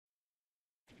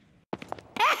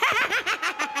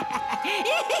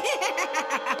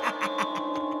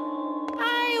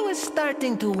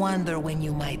starting to wonder when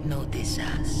you might notice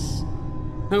us.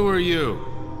 Who are you?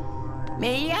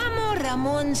 Me llamo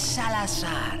Ramon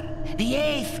Salazar, the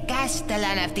 8th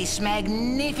Castellan of this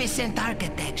magnificent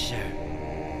architecture.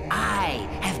 I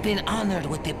have been honored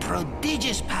with the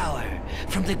prodigious power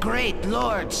from the great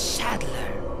Lord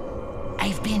Sadler.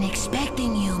 I've been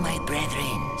expecting you, my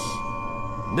brethrens.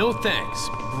 No thanks,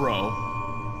 bro.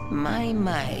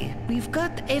 My, we've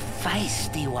got a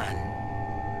feisty one.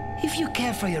 If you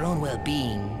care for your own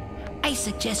well-being, I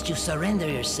suggest you surrender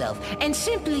yourself and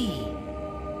simply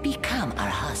become our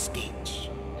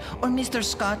hostage. Or Mr.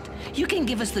 Scott, you can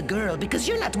give us the girl because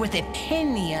you're not worth a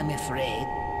penny, I'm afraid.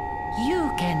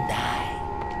 You can die.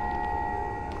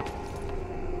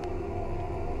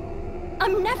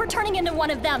 I'm never turning into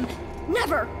one of them.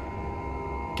 Never!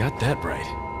 Got that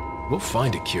right. We'll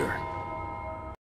find a cure.